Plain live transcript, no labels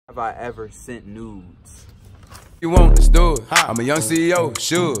Have I ever sent nudes? You want to do it? I'm a young CEO,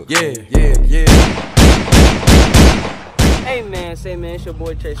 sure. Yeah. Hey man, it's your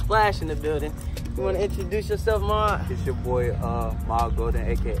boy Trey Splash in the building. You want to introduce yourself, Ma? It's your boy Ma Golden,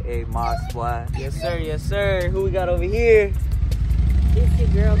 aka Ma Splash. Yes sir. Who we got over here? It's your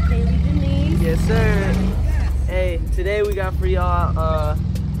girl Kaylee Denise. Yes sir. Hey, today we got for y'all.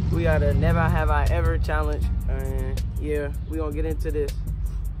 We got a Never Have I Ever challenge, and yeah, we gonna get into this.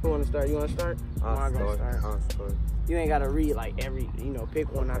 Who wanna start? You wanna start? I'll start. You ain't gotta read like every,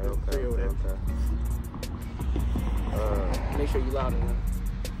 pick one out of the three or whatever. Make sure you loud enough.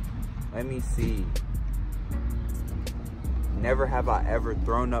 Let me see. Never have I ever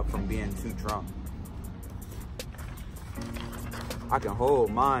thrown up from being too drunk. I can hold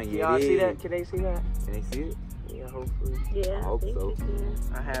mine. Y'all see that? Can they see that? Can they see it? Yeah, hopefully. Yeah, I hope so.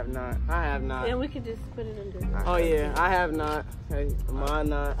 I have not. And we could just put it under. Oh yeah, I have not. Hey, mine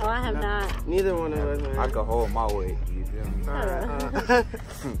not. Oh, I have not. Neither one of us, man. I can hold my weight. You feel me?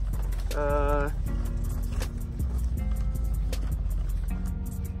 Alright.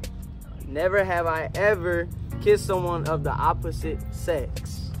 Never have I ever kissed someone of the opposite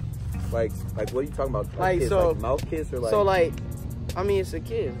sex. Like what are you talking about? Like kiss, so, like mouth kiss or like? So like, I mean it's a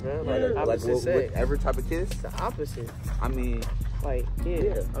kiss, bro. Like opposite sex. Whatever type of kiss? The opposite. I mean, like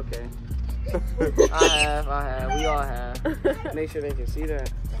yeah. Okay. I have. We all have. Make sure they can see that.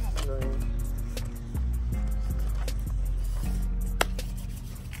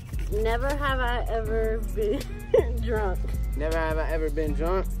 Never have I ever been drunk. Never have I ever been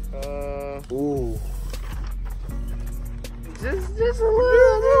drunk. Ooh. Just a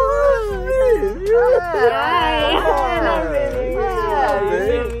little.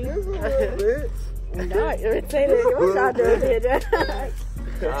 Not irritated. What y'all doing here?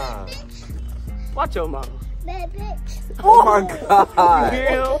 Watch your mouth. That bitch. Oh my God.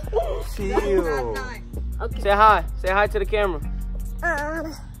 Chill. Okay. Say hi. Say hi to the camera.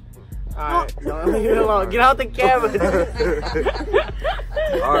 Alright, don't leave it alone. Get out the camera.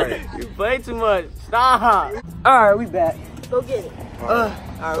 Alright. You play too much. Stop. Alright, we back. Go get it.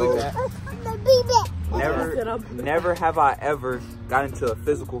 Alright, we back. Never have I ever got into a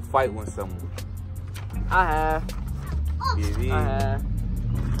physical fight with someone. I have. Yeah. I have.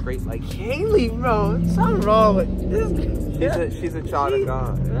 Great, like Kaylee, bro. Something wrong with this. she's a child of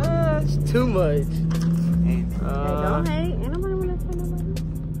God. It's too much. Don't hate. Ain't nobody want to say nobody.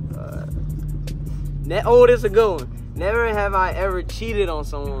 Oh, this is a good one. Never have I ever cheated on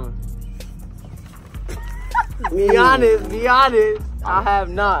someone. Be honest. I have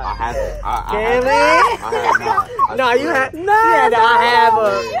not. I haven't. Kaylee? I have not. No, you have. No, I have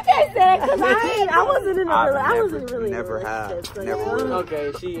you can't say that because I wasn't in a relationship. I wasn't really in a Never have. relationship, so Never yeah. will.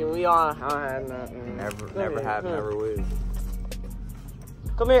 Okay, we all. I have not. Never have. Never will.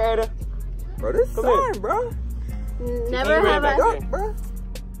 Come here, Ada. Bro, this Come fine, here. bro. Never have I. Bro.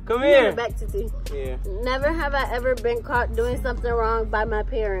 Come here. Back to T. Yeah. Never have I ever been caught doing something wrong by my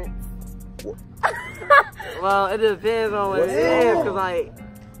parents. Well, it depends on what it is, cause like.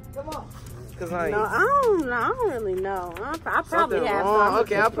 No, I don't really know. I probably have. Wrong.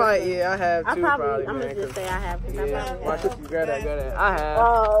 Okay, I have too. I'm man, gonna just say I have. Cause yeah. I probably Watch have. you grab that. I have.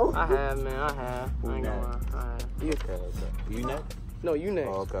 Oh. I have, man. I have. I ain't gonna lie. I have. You okay? You next? No, you next.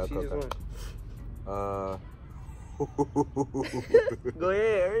 Oh, okay. She just went. Go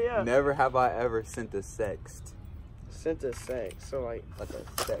ahead, hurry up. Never have I ever sent a sext. Sent a sex, so like Like a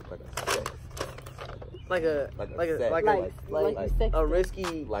sext. a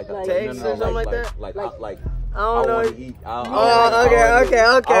risky Like a text or something like that. Like I I don't know. want to eat. Oh, okay. I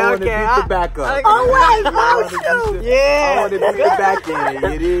want to beat the back up. Oh wait, yeah. I want to beat the back end.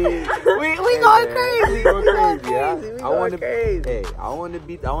 It is. We going crazy. We going crazy. I want to. crazy. Hey, I want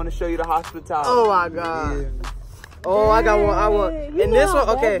to show you the hospitality. Oh my God. Oh, I got one. And this one,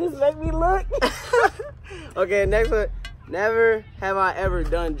 okay. Just make me look. Okay, next one. Never have I ever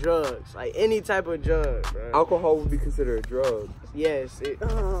done drugs, like any type of drug, bro. Alcohol would be considered a drug. Yes.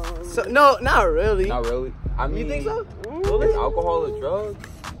 So no, not really. Not really. I mean, You think so? Is alcohol a drug?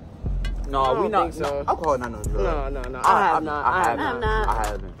 No, I don't we not. think so. Alcohol not no drug. No. I have not. I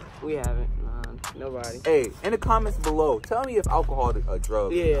haven't. We haven't. Nobody. Hey, in the comments below, tell me if alcohol is a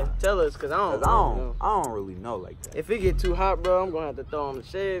drug. Yeah, tell us, cause I don't know. I don't really know like that. If it get too hot, bro, I'm gonna have to throw on the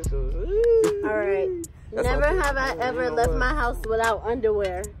shades. All right. Never have I ever left my house without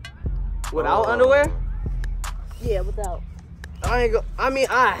underwear. Without underwear? Yeah, without. I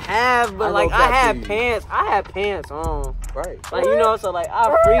have, but like I had pants. I had pants on. Right. Like so like I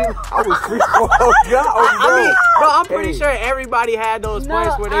was free ball. Bro, I'm pretty sure everybody had those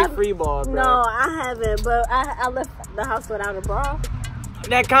points where they free ball, bro. No, I haven't, but I left the house without a bra.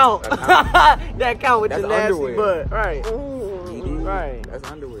 That count. That count with That's your nasty underwear. butt. Right. GD. Right. That's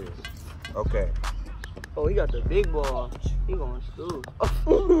underwear. Okay. Oh, he got the big ball. He going school.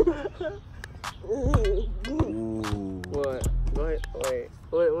 Ooh. What? Go ahead. Wait.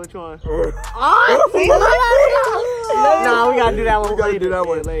 Which one? Oh, No, we gotta do that one. We gotta later. do that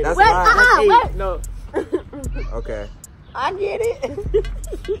one. Later. That's Wait, mine. wait. No. Okay. I get it.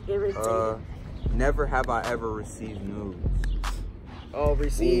 Never have I ever received nudes. Oh,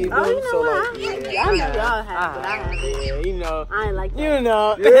 receive Oh, them. you know So what? like, I know y'all have, but I haven't. Yeah, you know. I ain't like that. You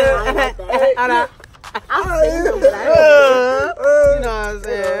know. Yeah. I ain't like that. I've seen them, but I You know what I'm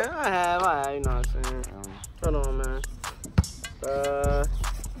saying? I have, you know what I'm saying? Hold on, man.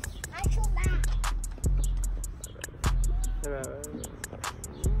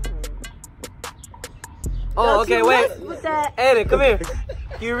 Oh, okay, wait. with that. Aiden, come here.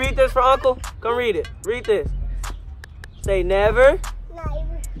 Can you read this for Uncle? Come read it. Read this. Say never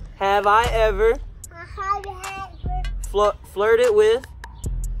have I ever flirted with.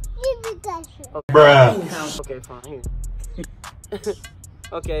 Okay. Bruh. Okay, fine. Here.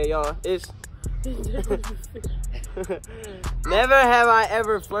 Okay, y'all. It's never have I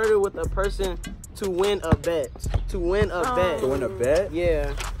ever flirted with a person to win a bet. To win a bet. To win a bet?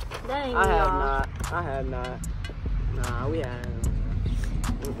 Yeah. That ain't I have y'all. not. I have not. Nah, we haven't.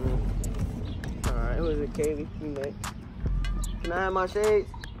 Alright, who is it, Kaylee? You next. Can I have my shades?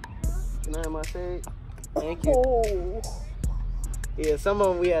 Can I have my shades? Thank you. Oh. Yeah, some of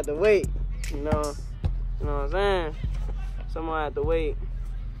them we had to wait. You know what I'm saying? Some of them had to wait.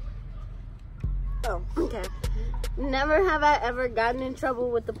 Oh, okay. Never have I ever gotten in trouble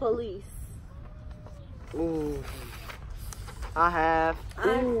with the police. Ooh. I have.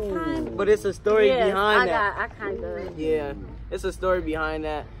 But But it's a story behind that. I kind of. Yeah, it's a story behind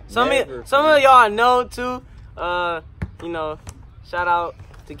that. Some Never. of y'all know too. You know, shout out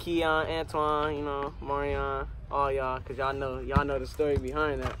to Keon, Antoine, you know, Marion, all y'all, cause y'all know the story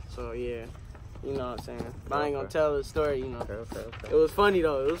behind that. So yeah, you know what I'm saying. But I ain't gonna tell the story. You know, Okay. it was funny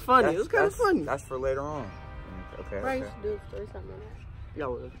though. It was funny. It was kind of funny. That's for later on. Okay. Right, you should do a story time on that.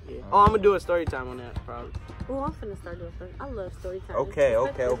 Y'all will. Yeah. Oh, I'm gonna do a story time on that probably. Oh, I'm finna start doing story. I love story time.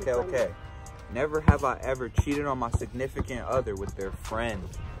 Okay. Never have I ever cheated on my significant other with their friend.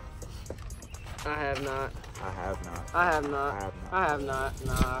 I have not. I have not. I have not. I have not.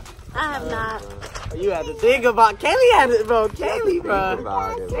 Nah. I have not. You had to think about. Kaylee had it, bro. Kaylee, bro. Think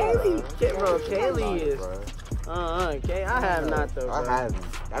about it, Kaylee is. Okay. I have not though. Bro. I haven't.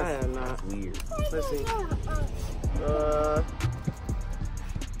 I have not. That's weird. Let's see.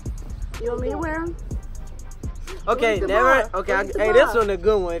 You want me to wear them? Okay, Where's the never. bar? Okay, Where's the hey, this bar? one a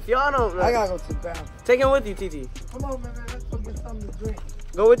good one. If y'all don't, I gotta go to the bathroom. take him with you, TT. Come on, man. Let's go get something to drink.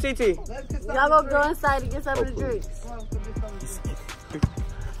 Go with TT. Let's get something Y'all go to go drink. inside and get something to drink. Come on, let's go get something to drink.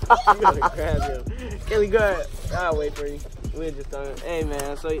 You gotta grab him. Kelly, go ahead. I'll wait for you. We're just done. Hey,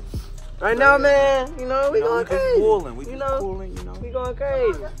 man. So right now, man, you know we going crazy. Fooling. We You just know? fooling, you know. We going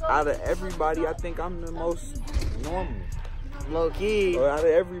crazy. Out of everybody, I think I'm the most normal. Low key. Or out of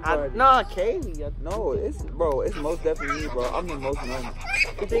everybody. Nah, Kaylee. No, it's most definitely me, bro. I'm the most normal.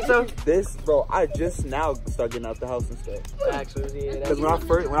 You think so? This, bro, I just now started getting out the house and stuff. Actually, yeah. Because when I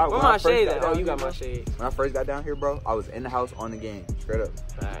first Where my got shade at? Oh, down you got here, my shade. When I first got down here, bro, I was in the house on the game, straight up.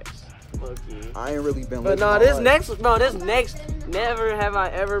 Facts. Low key. I ain't really been. But living no, my this life. next, never have I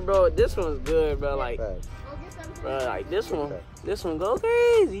ever, bro. This one's good, bro. Like, Facts. bro, like this one go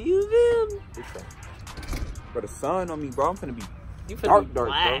crazy. You feel me? Big facts. But the sun on me, bro, I'm finna be You finna be dark,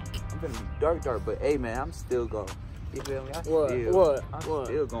 black. bro. I'm finna be dark. But hey, man, I'm still going. You feel me? I'm What?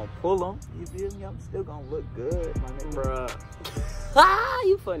 still gonna pull them. You feel me? I'm still gonna look good, my nigga. Bruh. Ah,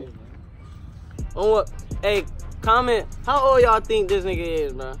 you funny. On what? Hey, comment. How old y'all think this nigga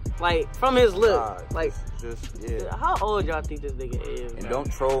is, bro? Like from his look. Like, yeah. how old y'all think this nigga is? And bro?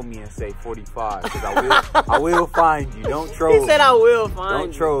 don't troll me and say 45, because I will find you. Don't troll me. He said I will find Don't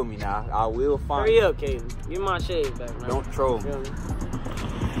you. troll me now. I will find Hurry you. up, Kaden. Give my shades back, man. Don't troll me. Feel me?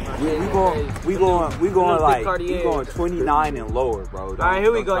 We going like 29 and lower, bro. All right,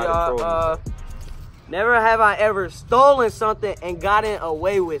 here we go, y'all. Never have I ever stolen something and gotten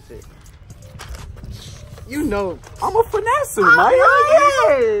away with it. You know, I'm a finesser, man.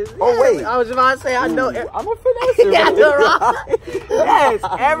 yes. Oh, wait. I was about to say I know. I'm a finesser. Yeah, man. Yes,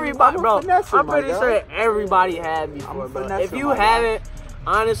 everybody, I'm a bro. finesser, I'm my pretty guy. sure everybody had I'm before, a bro. finesser, If you my guy. haven't,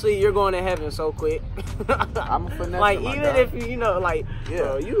 honestly, you're going to heaven so quick. I'm a finesser, Like my even guy. if you know, like,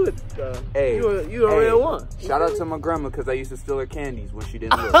 bro, you would, Hey, you a real one. Shout out to my grandma because I used to steal her candies when she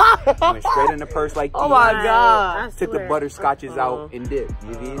didn't live. Went straight in the purse like Oh these. my Right, god. I Took the swear. butterscotches out and dipped.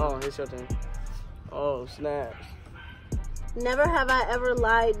 You did? Oh, it's your turn. Oh, snaps. Never have I ever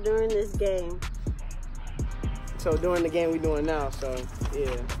lied during this game. So during the game we doing now, so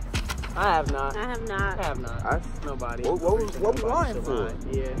yeah. I have not. I have not. I have not. Nobody. What we lying for? Lie.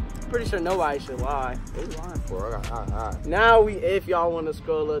 Yeah. Pretty sure nobody should lie. What we lying for? Now if y'all want to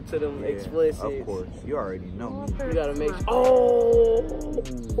scroll up to them explicit. Of course. You already know me. You gotta make sure. Oh.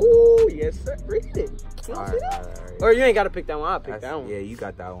 Ooh, yes sir. Read it. You don't see that? Alright. Or you ain't gotta pick that one. I'll pick that one. Yeah, you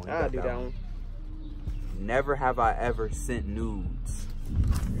got that one. I'll do that one. Never have I ever sent nudes.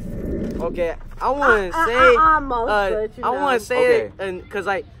 Okay, I want to say. I want to say it, and cause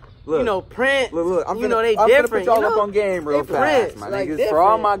like. Look, you know, print. Look, I'm they I'm different. Put y'all you know? up on game real fast, my like niggas. Different. For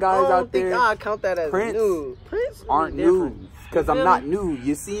all my guys out there, I count that as prints nude. Prints aren't nude because I'm not nude.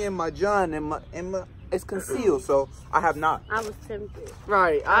 You see in my John and my it's concealed, so I have not. I was tempted.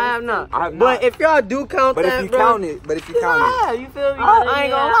 Right, I have not. I have not. But if y'all do count but that, if you count it, you feel me? I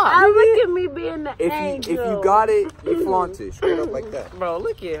ain't gonna lie. Look at me being the angel. If you got it, you flaunt it straight up like that. Bro,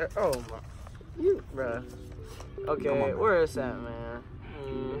 look at her. Oh my, bro. Okay, where is that, man?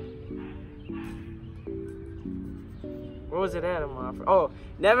 Where was it at, Oh,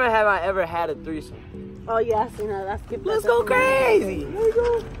 never have I ever had a threesome. Oh yeah, I seen that. I skipped that. Let's go crazy.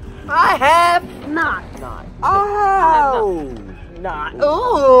 I have not. Oh, not.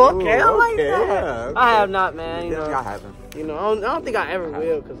 Oh, okay. I like that. Yeah, I have not, man. You know, I haven't. You know, I don't think I ever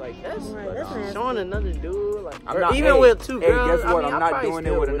will, cause like that's showing another dude, like I'm not, even with two girls. Hey, guess what? I'm not doing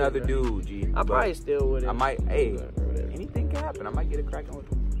it with would another dude, G. I probably still would. I might. Hey, anything can happen. I might get it cracking with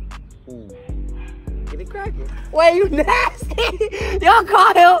him. Ooh. Get it cracking. Wait, you nasty? Y'all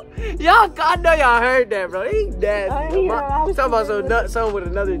caught him? I know y'all heard that, bro. He nasty. He's talking about something with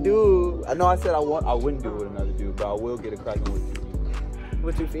another dude. I know I said I wouldn't do it with another dude, but I will get it cracking with you.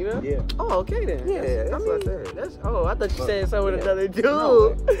 With two females? Yeah. Oh, okay then. Yeah, that's what I said. I thought you said something with another dude.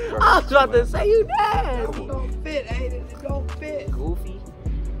 No, I was about to say you nasty. It don't fit, ain't it? It don't fit. Goofy.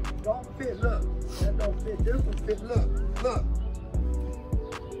 Don't fit, look. That don't fit. This one fit, look.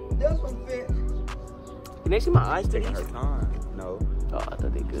 This one fit. Can they see my eyes Taking her time. No. Oh, I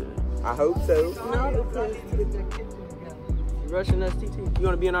thought they could. I hope so. No, You rushing us, TT? You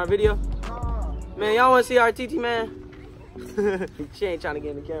want to be in our video? Man, y'all want to see our TT, man? She ain't trying to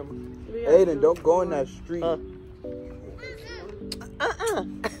get in the camera. Aiden, don't go in that street.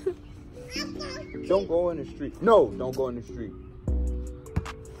 Don't go in the street. No, don't go in the street.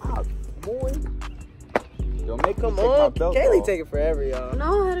 Ah, boy. Don't make Come me take my on, belt Kaylee off. taking forever, y'all.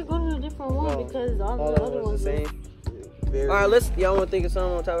 No, I had to go to a different one because all the other ones the same. Very All right, y'all want to think of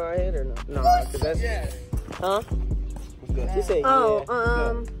something on top of our head or no? No, because that's huh? What's good? She said Oh,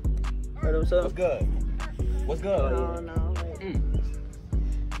 Heard him What's good? What's good? no. Wait.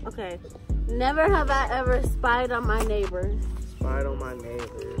 Okay. Never have I ever spied on my neighbors. Spied on my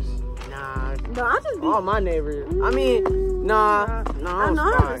neighbors. Nah. No, I just be. All my neighbors. I mean, nah. I don't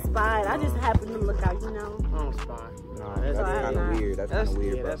know how to spy. spy. I just happen to look out, you know. I don't spy. Nah, that's kind of weird. That's kind of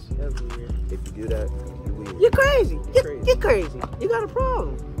weird, yeah, bro. that's weird. If you do that, you're weird. You're crazy. You're crazy. You got a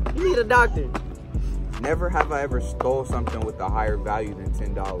problem. You need a doctor. Never have I ever stole something with a higher value than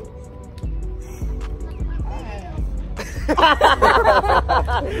 $10.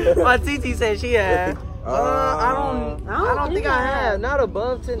 My TT said she had. I don't think I have. Not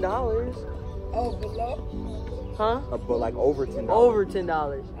above $10. Oh, below? Huh? But like over $10. Over $10.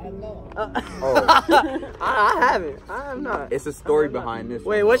 I know. I haven't. I have not. It's a story behind this.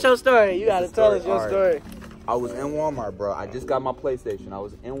 Wait, one, what's bro. your story? You gotta It's a tell us story. your All story. I was in Walmart, bro. I just got my PlayStation. I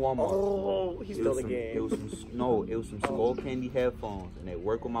was in Walmart. Oh, he stole the game. It was some Skull Candy headphones, and they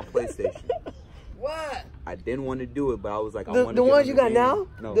work with my PlayStation. What? I didn't want to do it, but I was like, I The wanted to get ones on you the got game. now?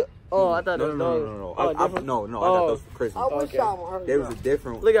 No. I thought No. those. No, Oh, I different? got those for Christmas. I wish I would heard There was a that.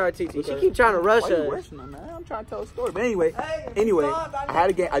 different. Look at our TT. She keep trying to rush Why you us. rushing them, man? I'm trying to tell a story. But anyway, Hey, I had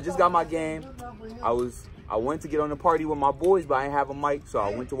a game. I just got my game. I went to get on the party with my boys, but I didn't have a mic, so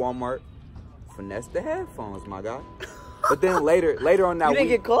I went to Walmart, finessed the headphones, my guy. But then later on that You didn't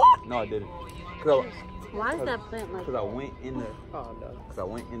week, get caught? no, I didn't. Cause Why is that plant like I went in the, Oh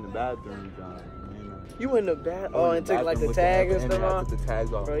no. bathroom, John. You went to bed. Oh, and took like the tag and stuff I off. took the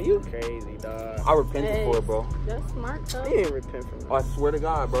tags off. Bro, you crazy, dog. I repented for it, bro. That's smart though. You didn't repent from Oh, I that. swear to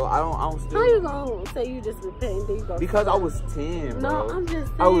God, bro. I don't How still. you gonna say you just repent and then you go? Because I was 10, bro. No, I'm just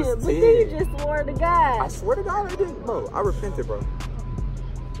saying. I was but 10. then you just swore to I God. swear to God, I didn't, bro. I repented, bro.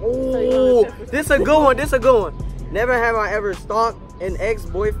 Oh, this a good one. This a good one. Never have I ever stalked an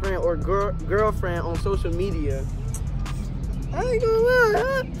ex-boyfriend or girlfriend on social media. I ain't gonna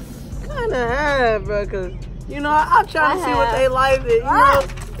lie, I kinda have, bro, cause you know I'm trying to see what they life is, you know,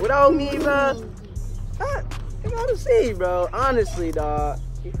 without me, bro. I gotta see, bro. Honestly, dog.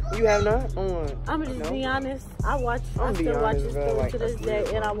 You have not? I'm gonna just be honest. I I'm still watch honest, his bro, story like, to this that's day,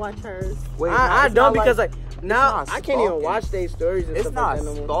 weird, and bro. I watch hers. Wait, I it's don't not because like, now not I can't even stalking. watch their stories and It's stuff not like that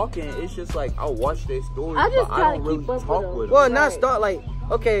no more. stalking. It's just like I watch their stories, I just but I try to don't really keep up talk with with them. Well, them. not Right. stalk like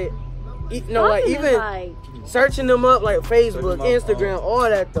okay, no, like Stalking is even like, searching them up like Facebook, them up, Instagram, all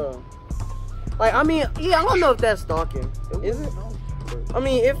that though. Like I mean, yeah, I don't know if that's stalking. Is it? I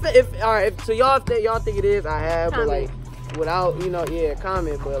mean, if all right, so y'all think it is, I have, but like without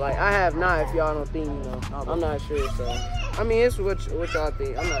comment, but like I have not. If y'all don't think, I'm not sure. So I mean, it's what y'all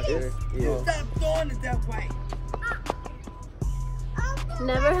think. I'm not sure. Yeah. Stop throwing it that way.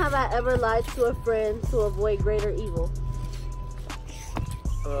 never have I ever lied to a friend to avoid greater evil.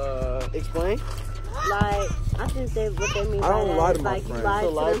 Explain. Like, I think what they mean I by don't that lie is to my like you friends. lie So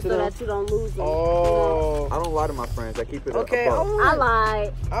to lie them to so them? that you don't lose them. Oh. I don't lie to my friends. I keep it Okay. a buck. I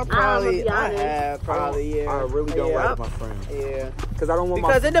lied. I probably, be I honest. have probably, yeah. I really don't yeah, lie to my friends. Yeah. Because I don't want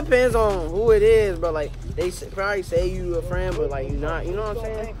Because it depends on who it is, but like probably say you a friend, but like you not. You know what I'm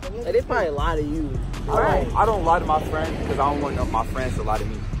saying? Like they probably lie to you. I don't lie to my friends because I don't want my friends to lie to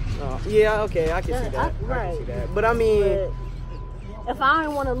me. Yeah. Okay. I can see that. I can see that. But I mean, but if I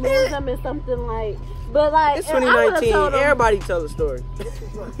don't want to lose them, it's something like. But like, it's if I would've 2019. told them- Everybody tell a story.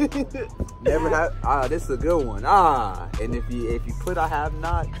 Never have. This is a good one. And if you put I have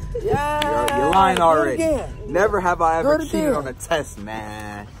not, Yeah. you're lying already. Again. Never have I ever Good cheated again. on a test,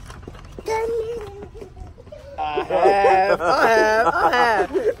 man. I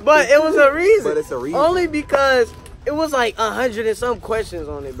have. But it was a reason. But it's a reason. Only because it was like 100 and some questions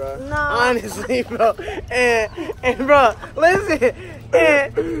on it, bro. No. Honestly, bro. And bro, listen.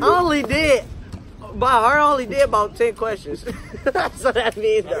 And I only did, by heart, I only did about 10 questions. So that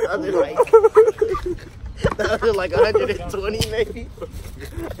means the other like 120 maybe.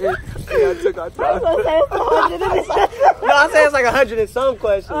 Yeah, I took our time. No, I said it's like 100 and some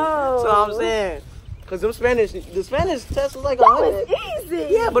questions. Oh. So I'm saying, cause the Spanish test was like That 100. was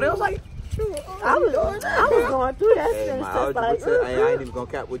easy. Yeah, but it was like, I was going through that Hey, since my just algebra like. test, I ain't even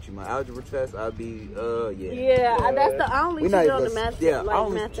gonna cap with you. My algebra test, I'll be, yeah. Yeah, that's the I only We not cheated on the even, math. yeah, like, I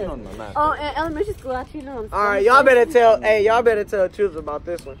only math cheat test. on the math. Oh, in elementary school, I cheated on. all right, y'all better tell the truth about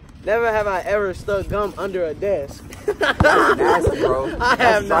this one. Never have I ever stuck gum under a desk. Nasty, bro. I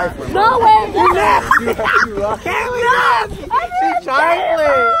have not. trifling, No bro. way. You nasty. You She's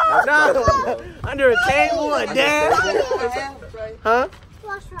trifling. No, under a table, a desk. Huh?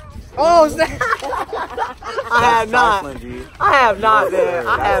 Oh, I have not. Trifling, G. I have not, man.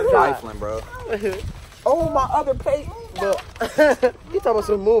 I have not. Trifling, bro. Oh, my other page. But you talking about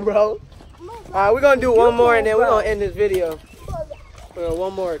some moon, bro? All right, we're gonna do one more and then we're gonna end this video.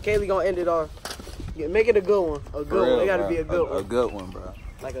 One more. Kaylee gonna end it off. Yeah, make it a good one. A good one. It gotta be a good A one. good one, bro.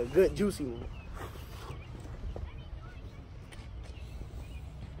 Like a good, juicy one.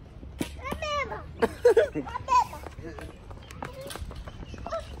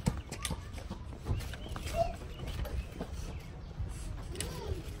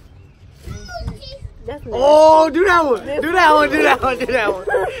 That's nasty. Oh, do that one. Do that one. Do that one. Do that one.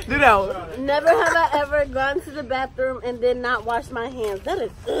 Do that one. Never have I ever gone to the bathroom and did not wash my hands. That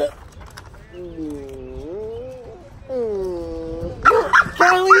is.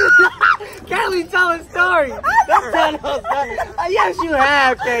 Kaylee, tell a story. That's not no story. Yes, you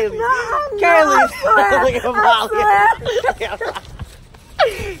have, Kaylee. Kaylee,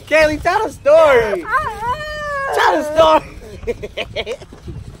 Kaylee, tell a story. Tell a story.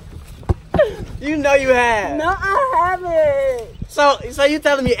 You know you have. No, I haven't. So you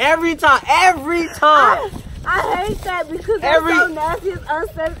telling me every time? I hate that because Every- that's so nasty, it's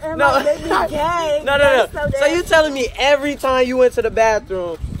unsafe, and No. like, they be gay. No. That's So you telling me every time you went to the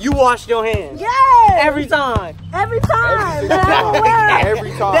bathroom, you washed your hands? Yes. Every time. Every time. That I'm aware of.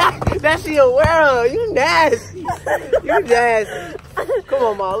 Every time. That she aware of. You nasty. You nasty. Come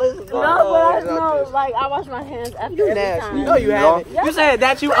on, Ma. Let's go. No, but no, like I wash my hands after You every nasty. time. No, you haven't. Yes. You said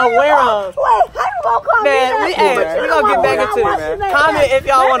that you aware of. Wait, how you gonna call Man, me we gonna get back into it, man. Comment if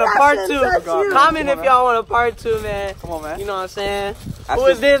y'all want a part Nothing touch you. 2. Comment if y'all want a part 2, man. Come on, man. You know what I'm saying? That's Who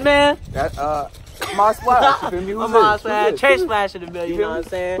is this, man? That, my splash. You feel me? Who's I'm on this? Splash. Who's this? Chase Splash in the bill, you feel know what me? I'm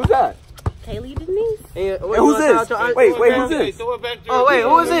saying? Who's that? Kaylee Denise. And Hey, who's this? Wait, who's this? Oh, wait,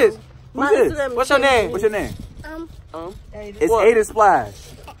 who is this? Who's this? What's your name? What's your name? It's What? Ada Splash.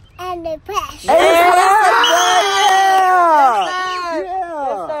 And the press. Yeah!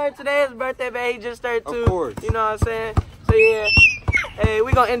 Yes, sir. Today is birthday, man. He just turned 2. Of course. You know what I'm saying? So, yeah. Hey,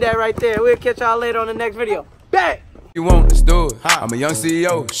 we gonna end that right there. We'll catch y'all later on the next video. Back! You want, let's do it. I'm a young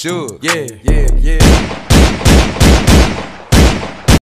CEO, sure. Yeah.